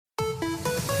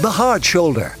The Hard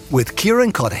Shoulder with Kieran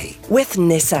with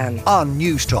Nissan on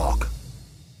News Talk.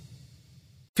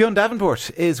 Fionn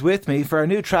Davenport is with me for our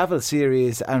new travel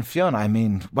series. And Fionn, I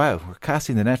mean, wow, we're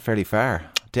casting the net fairly far.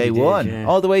 Day one,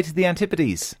 all the way to the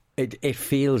Antipodes. It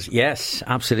feels, yes,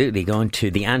 absolutely, going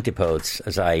to the antipodes,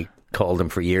 as I called them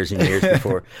for years and years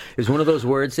before. It was one of those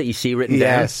words that you see written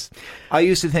down. Yes. I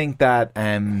used to think that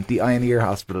the eye and ear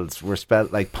hospitals were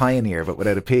spelt like pioneer, but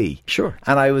without a P. Sure.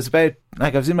 And I was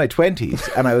in my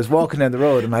 20s, and I was walking down the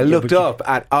road, and I looked up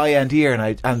at eye and ear,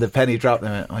 and the penny dropped,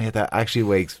 and I went, oh yeah, that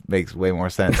actually makes way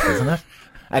more sense, doesn't it?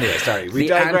 Anyway, sorry, we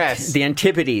digress. The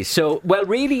Antipodes. So, well,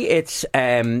 really, it's,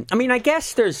 I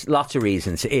guess there's lots of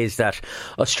reasons. Is that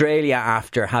Australia,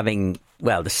 after having,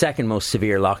 the second most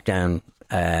severe lockdown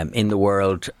in the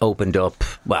world, opened up,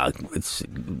 it's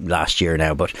last year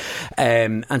now, but,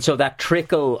 and so that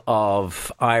trickle of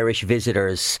Irish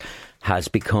visitors has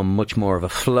become much more of a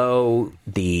flow.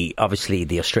 Obviously,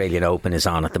 the Australian Open is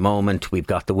on at the moment. We've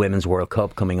got the Women's World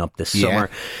Cup coming up this summer.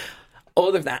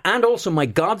 All of that, and also my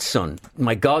godson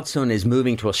is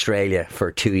moving to Australia for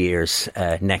 2 years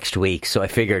next week. So I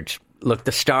figured, look,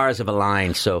 the stars have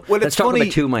aligned. So let's talk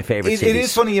about two of my favourite cities. It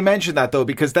is funny you mentioned that, though,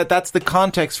 because that's the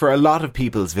context for a lot of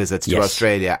people's visits to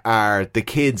Australia. Are the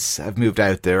kids have moved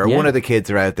out there, or one of the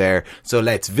kids are out there. So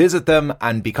let's visit them,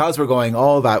 and because we're going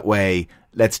all that way,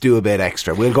 let's do a bit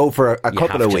extra. We'll go for a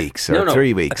couple of weeks or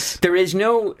 3 weeks. There is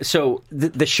no... So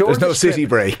the shortest... There's no city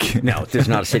break. No, there's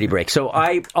not a city break. So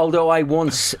although I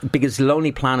once... Because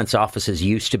Lonely Planet's offices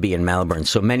used to be in Melbourne.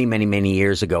 So many, many, many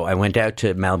years ago, I went out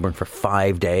to Melbourne for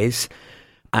 5 days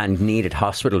and needed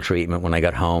hospital treatment when I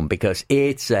got home, because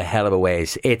it's a hell of a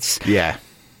ways. It's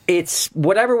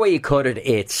whatever way you cut it,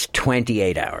 it's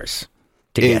 28 hours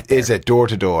to get there. Is it door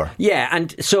to door? Yeah,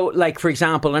 and so, like, for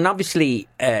example, and obviously...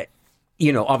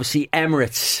 obviously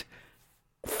Emirates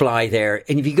fly there,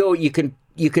 and if you go, you can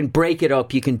break it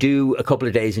up. You can do a couple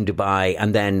of days in Dubai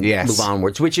and then move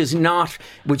onwards, which is a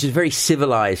very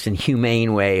civilized and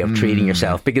humane way of treating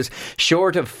yourself, because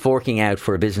short of forking out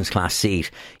for a business class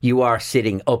seat, you are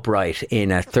sitting upright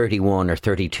in a 31 or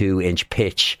 32 inch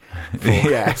pitch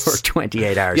for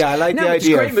 28 hours. Yeah, I like the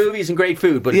idea. It's great movies and great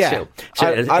food, but still. So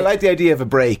I like the idea of a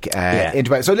break in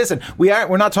Dubai. So listen,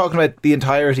 we're not talking about the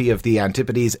entirety of the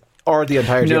Antipodes or the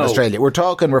entirety of Australia.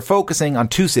 We're focusing on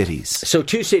two cities. So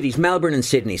two cities, Melbourne and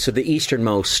Sydney, so the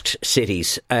easternmost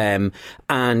cities. So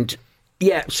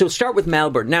start with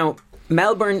Melbourne. Now,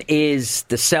 Melbourne is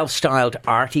the self-styled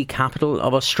arty capital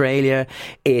of Australia.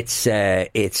 It's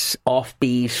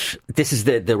offbeat. This is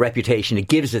the reputation it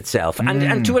gives itself.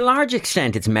 And to a large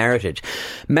extent, it's merited.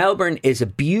 Melbourne is a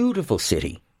beautiful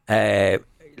city.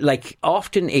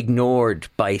 Often ignored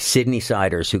by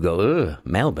Sydney-siders who go, ugh,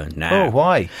 Melbourne, nah. Oh,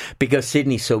 why? Because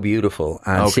Sydney's so beautiful,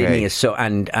 and Sydney is so,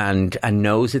 and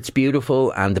knows it's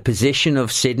beautiful, and the position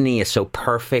of Sydney is so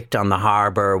perfect on the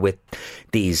harbour with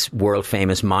these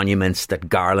world-famous monuments that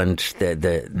garland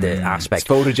the aspect. It's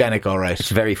photogenic, all right. It's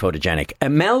very photogenic.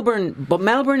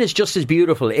 Melbourne is just as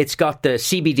beautiful. It's got the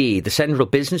CBD, the Central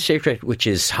Business District, which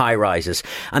is high-rises,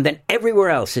 and then everywhere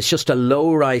else it's just a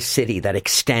low-rise city that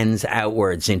extends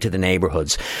outwards into the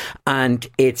neighbourhoods, and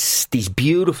it's these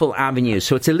beautiful avenues.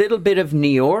 So it's a little bit of New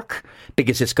York,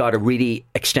 because it's got a really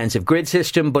extensive grid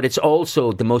system, but it's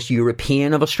also the most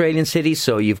European of Australian cities.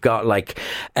 So you've got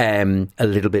a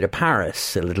little bit of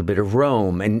Paris, a little bit of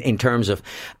Rome in terms of,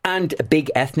 and a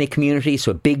big ethnic community,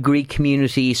 so a big Greek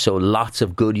community, so lots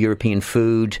of good European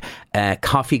food,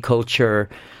 coffee culture.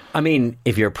 I mean,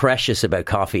 if you're precious about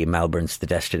coffee, Melbourne's the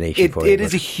destination for it. It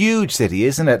is a huge city,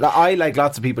 isn't it? I, like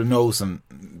lots of people, know some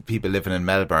people living in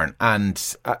Melbourne,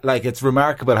 and it's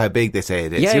remarkable how big they say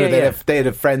it is. They'd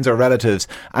have friends or relatives,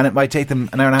 and it might take them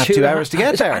an hour and a half, 2 hours to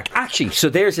get there. Actually, so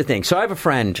there's the thing. So I have a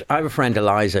friend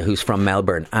Eliza, who's from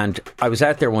Melbourne, and I was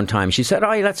out there one time. She said,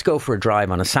 let's go for a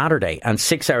drive on a Saturday, and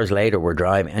 6 hours later we're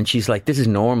driving, and she's like, this is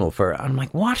normal for... I'm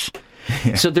like, what?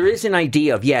 Yeah. So there is an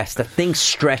idea of, that things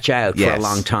stretch out for a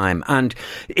long time, and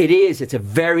it's a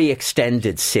very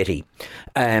extended city,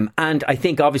 and I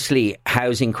think obviously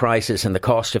housing crisis and the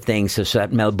cost of things, so that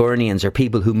Melburnians or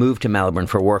people who move to Melbourne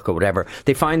for work or whatever,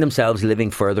 they find themselves living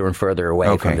further and further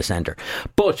away from the centre.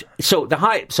 But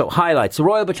highlights, the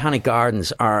Royal Botanic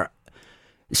Gardens are...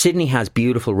 Sydney has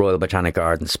beautiful Royal Botanic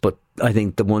Gardens, but I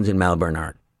think the ones in Melbourne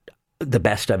are the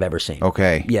best I've ever seen.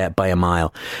 Okay. Yeah, by a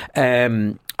mile.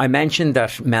 I mentioned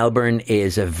that Melbourne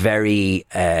is a very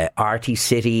arty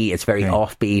city. It's very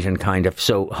offbeat and kind of...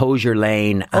 So Hosier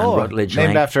Lane and Rutledge Lane.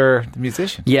 Named after the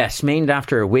musician. Yes, named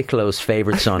after Wicklow's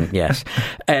favourite son, yes.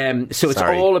 So it's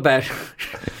all about...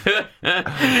 People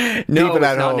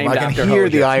at home, I can hear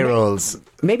the eye rolls.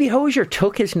 Maybe Hosier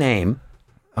took his name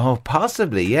Oh,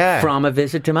 possibly, yeah. From a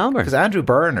visit to Melbourne. Because Andrew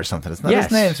Byrne or something. It's not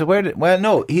his name. So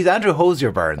no, he's Andrew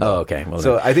Hosier Byrne. Oh, okay. Well,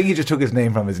 so I think he just took his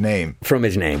name from his name. From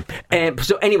his name.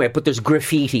 So anyway, but there's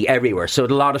graffiti everywhere. So a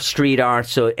lot of street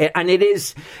art.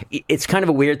 It's kind of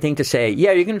a weird thing to say.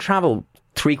 Yeah, you're going to travel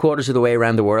 3/4 of the way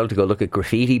around the world to go look at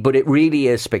graffiti, but it really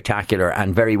is spectacular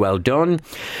and very well done.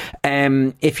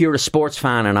 If you're a sports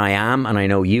fan, and I am, and I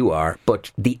know you are, but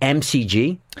the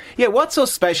MCG. Yeah, what's so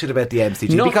special about the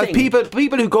MCG? Nothing. Because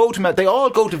people who go to they all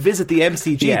go to visit the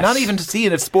MCG, Yes. not even to see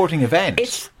a sporting event.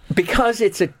 Because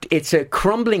it's a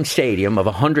crumbling stadium of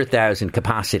 100,000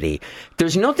 capacity.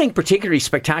 There's nothing particularly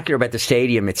spectacular about the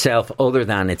stadium itself other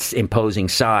than its imposing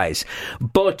size.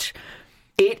 But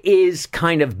it is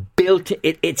kind of built.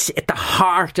 It's at the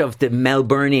heart of the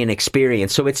Melburnian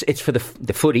experience. So it's for the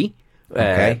footy.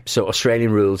 Okay. So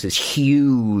Australian rules is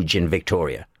huge in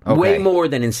Victoria, way more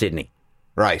than in Sydney.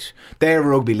 Right, they're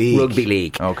rugby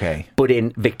league. Okay, but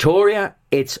in Victoria,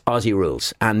 it's Aussie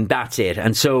rules, and that's it.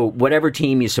 And so, whatever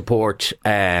team you support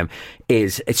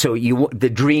is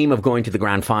the dream of going to the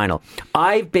grand final.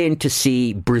 I've been to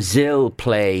see Brazil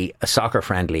play a soccer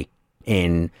friendly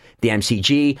in the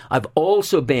MCG. I've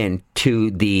also been to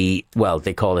they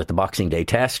call it the Boxing Day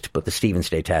test, but the Stevens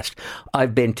Day test.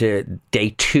 I've been to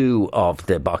day 2 of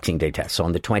the Boxing Day test, so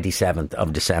on the 27th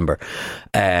of December.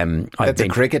 That's a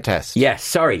cricket test. Yes,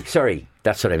 sorry.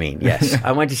 That's what I mean, yes.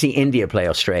 I went to see India play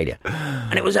Australia.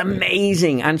 And it was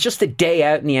amazing. And just the day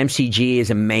out in the MCG is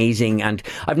amazing. And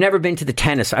I've never been to the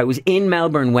tennis. I was in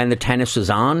Melbourne when the tennis was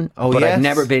on. But I've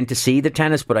never been to see the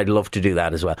tennis, but I'd love to do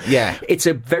that as well. Yeah. It's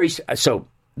a very... So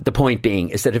the point being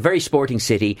is that a very sporting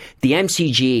city, the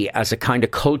MCG as a kind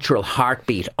of cultural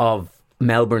heartbeat of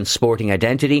Melbourne's sporting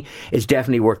identity is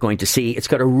definitely worth going to see. It's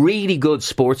got a really good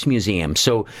sports museum.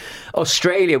 So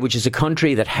Australia, which is a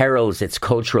country that heralds its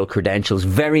cultural credentials,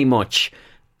 very much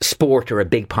sport are a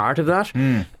big part of that.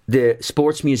 The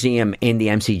sports museum in the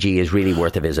MCG is really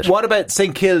worth a visit. What about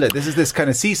St Kilda? This is this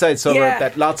kind of seaside suburb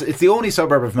it's the only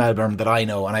suburb of Melbourne that I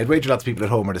know, and I'd wager lots of people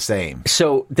at home are the same.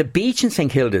 So the beach in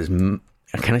St Kilda is, can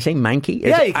I say manky?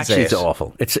 Yeah, you can say it. It's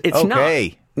awful. It's okay.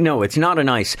 not. No, it's not a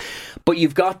nice. But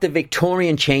you've got the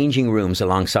Victorian changing rooms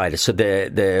alongside it. So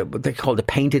what they call the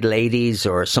painted ladies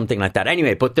or something like that.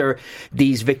 Anyway, but they're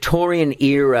these Victorian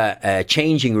era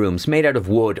changing rooms made out of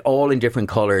wood, all in different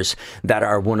colours, that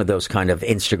are one of those kind of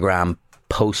Instagram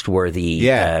post-worthy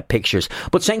pictures.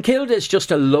 But St Kilda is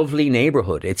just a lovely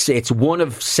neighbourhood. It's one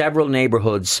of several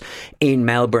neighbourhoods in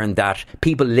Melbourne that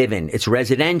people live in. It's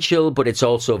residential, but it's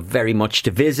also very much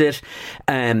to visit.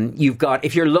 You've got,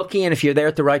 if you're lucky and if you're there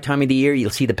at the right time of the year,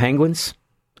 you'll see the penguins.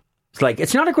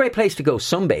 It's not a great place to go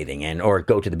sunbathing in or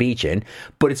go to the beach in,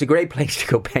 but it's a great place to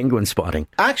go penguin spotting.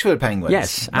 Actual penguins?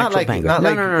 Yes, actual penguins. Not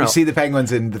no. You see the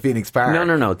penguins in the Phoenix Park?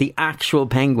 No. The actual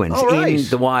penguins in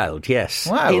the wild, yes.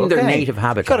 Wow, in their native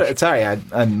habitat. Sorry,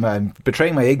 I'm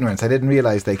betraying my ignorance. I didn't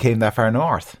realise they came that far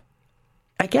north.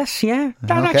 I guess, yeah.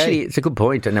 Actually, it's a good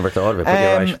point. I never thought of it, but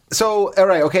you're right. So, all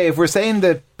right, okay, if we're saying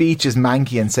the beach is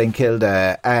manky in St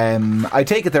Kilda, I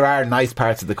take it there are nice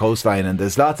parts of the coastline, and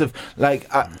there's lots of,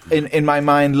 in my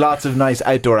mind, lots of nice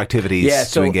outdoor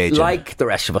activities to engage in. Like the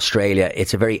rest of Australia,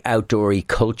 it's a very outdoory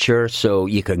culture, so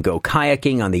you can go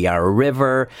kayaking on the Yarra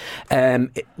River. A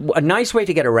nice way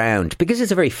to get around, because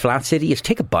it's a very flat city, is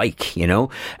take a bike, you know.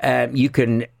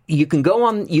 You can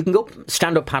go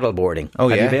stand up paddleboarding. Oh,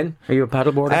 Have you been? Are you a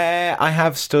paddleboarder? I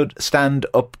have stood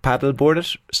up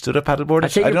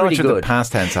paddleboarded. I don't know what the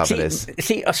past tense of it is.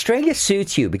 See, Australia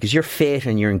suits you because you're fit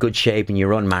and you're in good shape and you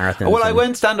run marathons. Well, I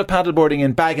went stand up paddleboarding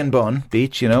in Bag and Bun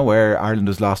Beach, you know, where Ireland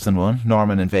was lost in one,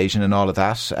 Norman invasion and all of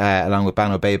that, along with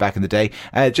Banno Bay back in the day,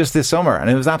 just this summer, and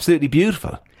it was absolutely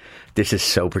beautiful. This is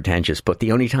so pretentious, but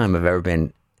the only time I've ever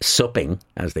been supping,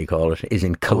 as they call it, is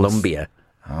in Colombia.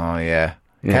 Oh, yeah.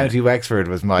 County Wexford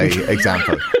was my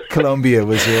example. Columbia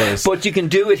was yours. But you can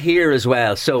do it here as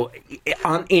well. So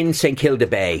in St Kilda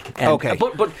Bay. Okay.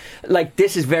 But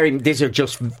these are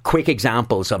just quick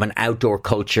examples of an outdoor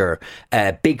culture,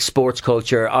 big sports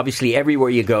culture. Obviously, everywhere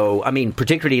you go, I mean,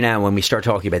 particularly now when we start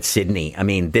talking about Sydney, I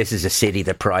mean, this is a city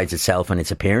that prides itself on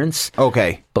its appearance.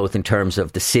 Okay. Both in terms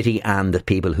of the city and the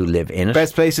people who live in it.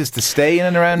 Best places to stay in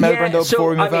and around Melbourne, though, before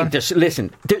we move on?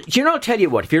 Listen, do you know, I'll tell you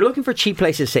what, if you're looking for cheap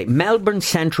places to stay, Melbourne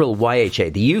Central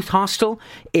YHA, the youth hostel,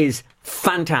 is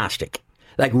fantastic.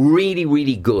 Like, really,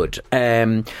 really good.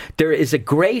 There is a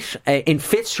great, in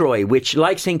Fitzroy, which,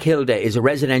 like St Kilda, is a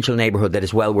residential neighbourhood that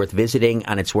is well worth visiting,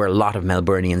 and it's where a lot of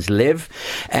Melburnians live.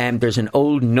 There's an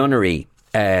old nunnery,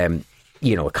 a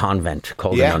convent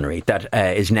called the Nunnery, that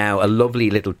is now a lovely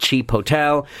little cheap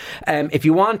hotel. If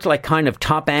you want, like, kind of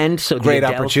top end, so great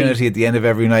opportunity at the end of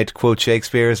every night to quote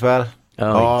Shakespeare as well.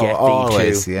 Get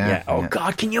always, thee too. yeah. Oh yeah.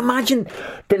 God, can you imagine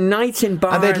the nights in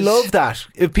bars? And they'd love that.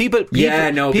 If people because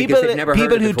they've never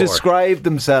heard it who before. describe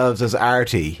themselves as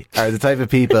arty are the type of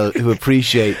people who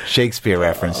appreciate Shakespeare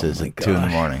references at 2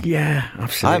 a.m. Yeah,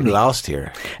 absolutely. I'm lost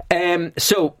here.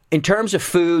 So, in terms of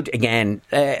food, again,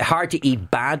 hard to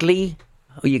eat badly.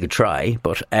 Well, you could try,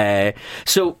 but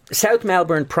so South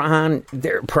Melbourne,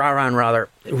 Prahran rather,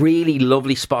 really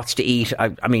lovely spots to eat.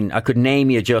 I mean, I could name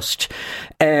you just.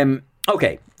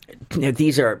 Okay, now,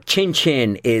 these are Chin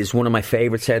Chin is one of my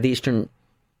favourite Southeastern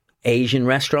Asian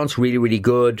restaurants. Really, really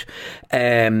good.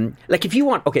 Like if you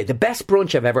want, the best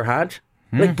brunch I've ever had.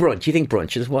 Like brunch, you think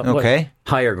brunch is what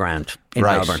higher ground in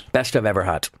Melbourne. Best I've ever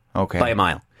had. Okay, by a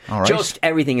mile. All right. Just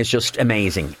everything is just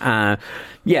amazing.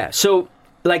 So.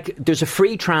 Like, there's a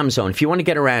free tram zone. If you want to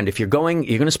get around, if you're going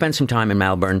to spend some time in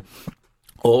Melbourne,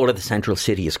 all of the central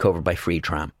city is covered by free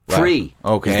tram. Wow. Free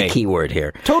is the key word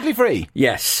here. Totally free.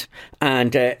 Yes.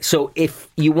 And so if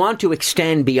you want to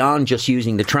extend beyond just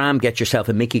using the tram, get yourself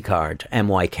a Mickey card,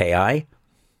 MYKI.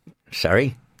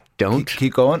 Sorry, don't.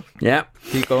 Keep going. Yeah.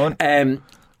 Keep going.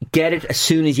 Get it as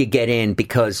soon as you get in,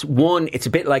 because one, it's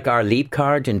a bit like our Leap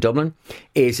card in Dublin,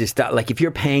 is that like if you're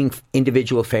paying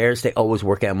individual fares, they always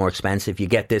work out more expensive. You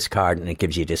get this card and it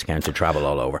gives you a discount to travel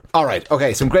all over. All right.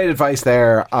 Okay. Some great advice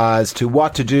there as to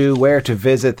what to do, where to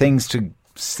visit, things to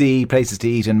see, places to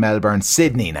eat in Melbourne.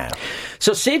 Sydney now.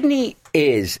 So Sydney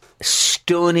is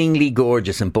stunningly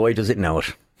gorgeous, and boy does it know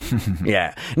it.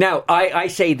 Yeah. Now, I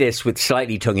say this with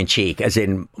slightly tongue-in-cheek, as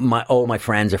in all my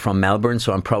friends are from Melbourne,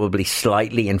 so I'm probably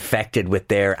slightly infected with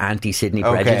their anti-Sydney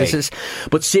prejudices.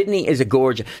 But Sydney is a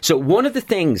gorgeous... So one of the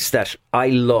things that I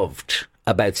loved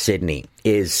about Sydney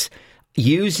is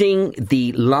using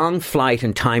the long flight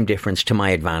and time difference to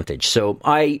my advantage. So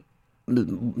I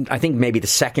think maybe the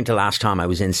second to last time I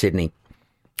was in Sydney,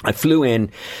 I flew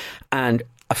in and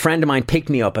a friend of mine picked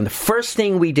me up, and the first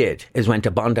thing we did is went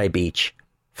to Bondi Beach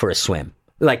for a swim.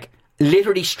 Like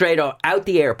literally straight out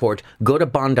the airport, go to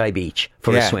Bondi Beach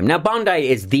for a swim. Now Bondi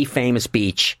is the famous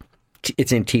beach.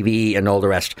 It's in TV and all the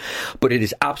rest, but it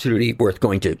is absolutely worth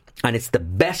going to, and it's the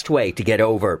best way to get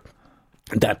over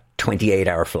that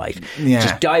 28-hour flight.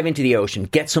 Just dive into the ocean,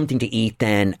 get something to eat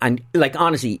then, and like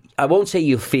honestly, I won't say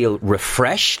you feel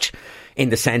refreshed in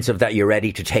the sense of that you're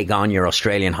ready to take on your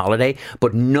Australian holiday,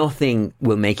 but nothing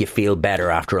will make you feel better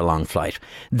after a long flight.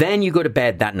 Then you go to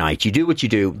bed that night. You do what you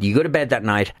do. You go to bed that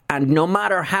night, and no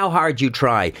matter how hard you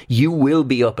try, you will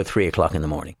be up at 3 o'clock in the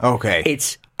morning. Okay.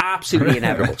 It's absolutely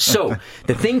inevitable. So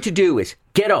the thing to do is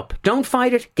get up. Don't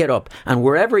fight it. Get up. And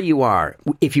wherever you are,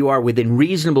 if you are within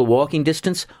reasonable walking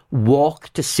distance, walk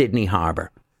to Sydney Harbour.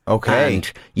 Okay.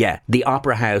 And the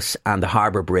Opera House and the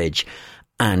Harbour Bridge.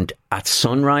 And at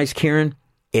sunrise, Kieran,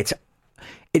 it's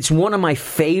one of my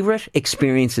favourite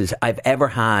experiences I've ever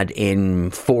had in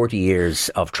 40 years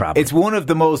of travel. It's one of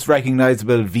the most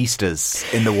recognisable vistas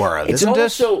in the world, isn't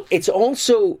it? It's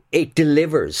also, it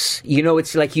delivers. You know,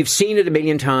 it's like you've seen it a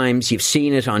million times, you've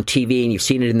seen it on TV and you've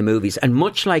seen it in the movies. And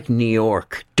much like New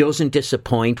York doesn't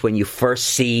disappoint when you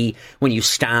when you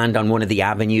stand on one of the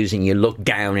avenues and you look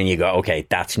down and you go, okay,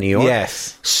 that's New York.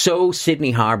 Yes. So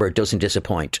Sydney Harbour doesn't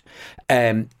disappoint.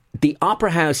 The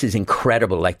Opera House is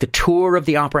incredible. Like the tour of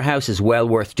the Opera House is well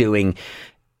worth doing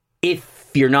if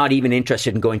you're not even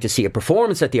interested in going to see a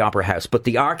performance at the Opera House. But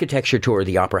the architecture tour of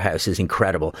the Opera House is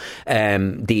incredible. I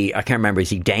can't remember, is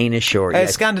he Danish or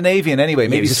Scandinavian anyway?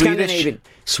 Maybe Swedish,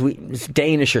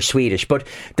 Danish or Swedish. But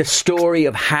the story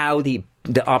of how the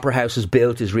Opera House was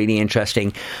built is really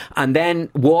interesting. And then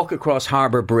walk across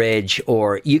Harbour Bridge,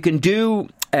 or you can do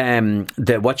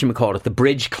the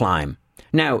bridge climb.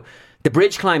 Now, the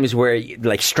bridge climb is where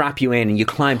like strap you in and you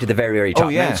climb to the very, very top. Oh,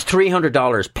 yeah. Now, it's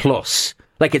 $300 plus.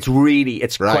 Like it's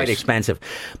quite expensive.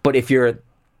 But if you're,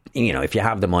 if you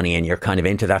have the money and you're kind of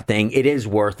into that thing, it is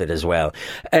worth it as well.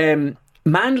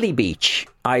 Manly Beach,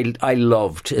 I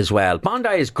loved as well. Bondi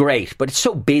is great, but it's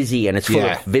so busy and it's full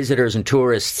of visitors and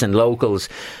tourists and locals.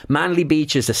 Manly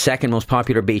Beach is the second most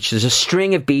popular beach. There's a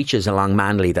string of beaches along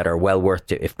Manly that are well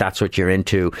worth it if that's what you're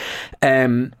into.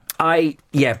 But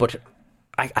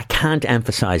I can't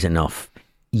emphasize enough.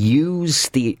 Use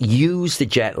the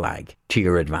jet lag to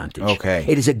your advantage. Okay.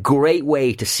 It is a great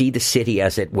way to see the city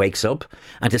as it wakes up,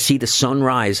 and to see the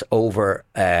sunrise over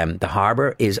the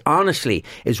harbour is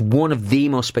one of the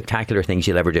most spectacular things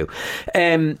you'll ever do.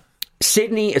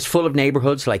 Sydney is full of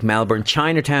neighbourhoods like Melbourne.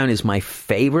 Chinatown is my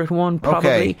favourite one, probably.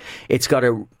 Okay. It's got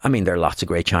there are lots of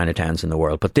great Chinatowns in the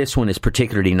world, but this one is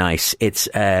particularly nice. It's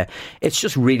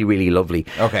just really, really lovely.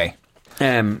 Okay.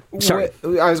 Sorry.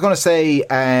 I was going to say,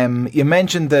 you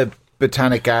mentioned the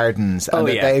botanic gardens, and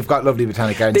they've got lovely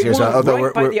botanic gardens here as well. Although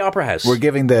right by the Opera House. We're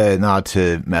giving the nod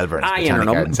to Melbourne.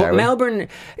 Gardens, but Melbourne,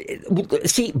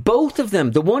 see, both of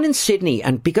them, the one in Sydney,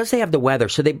 and because they have the weather,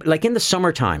 so they, like in the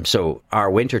summertime, so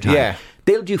our winter time,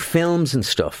 they'll do films and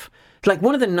stuff. Like,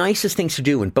 one of the nicest things to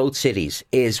do in both cities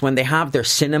is when they have their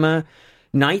cinema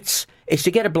nights, is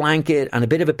to get a blanket and a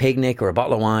bit of a picnic or a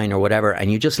bottle of wine or whatever,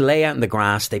 and you just lay out in the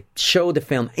grass. They show the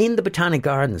film in the Botanic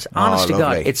Gardens. Honest to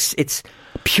God, it's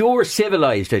pure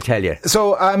civilised, I tell you.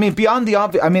 So, I mean, beyond the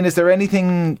obvious, I mean, is there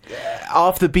anything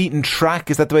off the beaten track,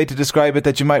 is that the way to describe it,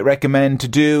 that you might recommend to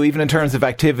do, even in terms of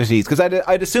activities? Because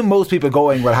I'd assume most people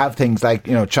going will have things like,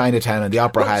 you know, Chinatown and the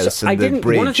Opera House and the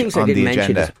bridge. One of the things on I didn't the mention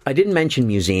agenda. is I didn't mention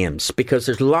museums, because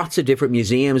there's lots of different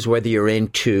museums, whether you're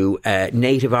into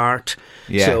native art,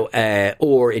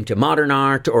 or into modern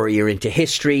art, or you're into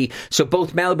history. So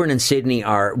both Melbourne and Sydney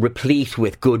are replete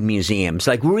with good museums.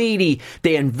 Like, really,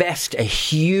 they invest a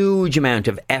huge amount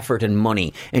of effort and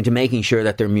money into making sure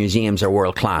that their museums are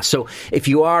world class. So if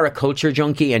you are a culture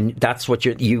junkie and that's what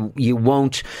you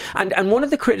won't, and one of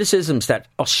the criticisms that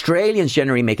Australians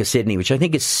generally make of Sydney, which I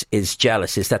think is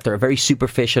jealous, is that they're very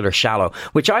superficial or shallow,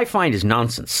 which I find is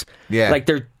nonsense. Like,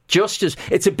 they're just as,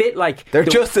 it's a bit like they're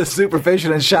just as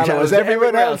superficial and shallow as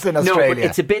everyone else in Australia.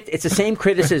 No, but it's the same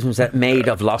criticisms that made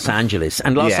of Los Angeles,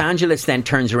 and Los Angeles then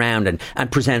turns around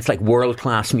and presents like world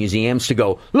class museums to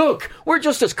go, look, we're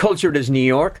just as cultured as New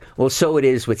York. Well, so it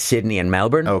is with Sydney and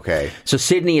Melbourne. Okay, so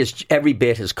Sydney is every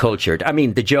bit as cultured. I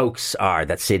mean, the jokes are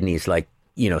that Sydney is like,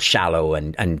 you know, shallow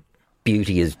and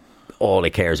beauty is all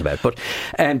it cares about. But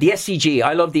the SCG,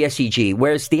 I love the SCG,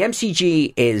 whereas the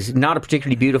MCG is not a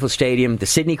particularly beautiful stadium. The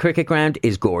Sydney Cricket Ground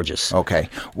is gorgeous. Okay.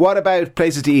 What about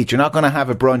places to eat? You're not going to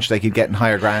have a brunch like you'd get in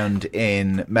Higher Ground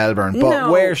in Melbourne, but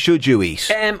where should you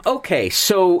eat? Okay,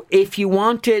 so if you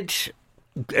wanted,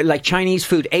 like, Chinese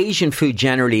food, Asian food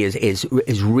generally is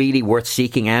really worth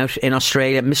seeking out in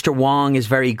Australia. Mr. Wong is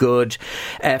very good.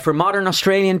 For modern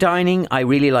Australian dining, I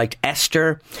really liked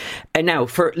Esther. And now,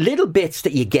 for little bits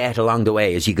that you get along the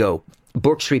way as you go,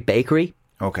 Bourke Street Bakery.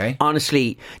 Okay.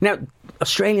 Honestly, now,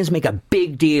 Australians make a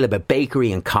big deal about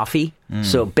bakery and coffee.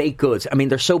 So baked goods, I mean,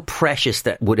 they're so precious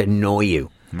that would annoy you.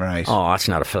 Right. Oh, that's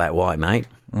not a flat white, mate.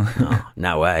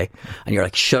 No way. And you're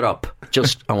like, shut up.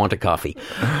 Just, I want a coffee.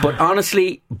 But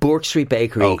honestly, Bourke Street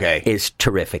Bakery is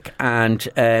terrific. And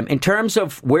in terms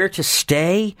of where to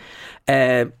stay,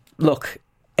 look,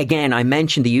 again, I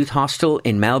mentioned the youth hostel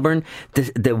in Melbourne.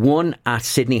 The one at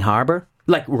Sydney Harbour,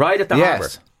 like right at the harbour.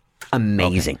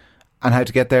 Amazing. Okay. And how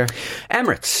to get there?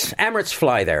 Emirates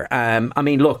fly there. I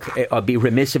mean, look, I'd be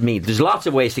remiss of me. There's lots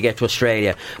of ways to get to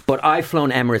Australia, but I've flown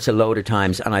Emirates a load of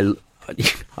times, and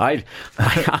I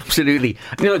absolutely,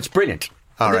 you know, it's brilliant.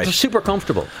 All right. They're super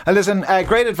comfortable. And listen,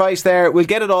 great advice there. We'll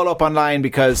get it all up online,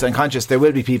 because I'm conscious there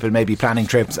will be people maybe planning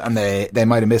trips and they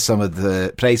might have missed some of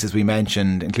the places we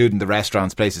mentioned, including the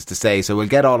restaurants, places to stay. So we'll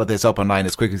get all of this up online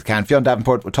as quick as we can. Fionn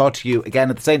Davenport will talk to you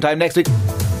again at the same time next week.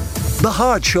 The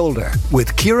Hard Shoulder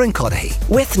with Kieran Cuddihy.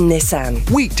 With Nissan.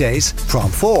 Weekdays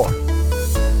from 4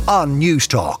 on News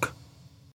Talk.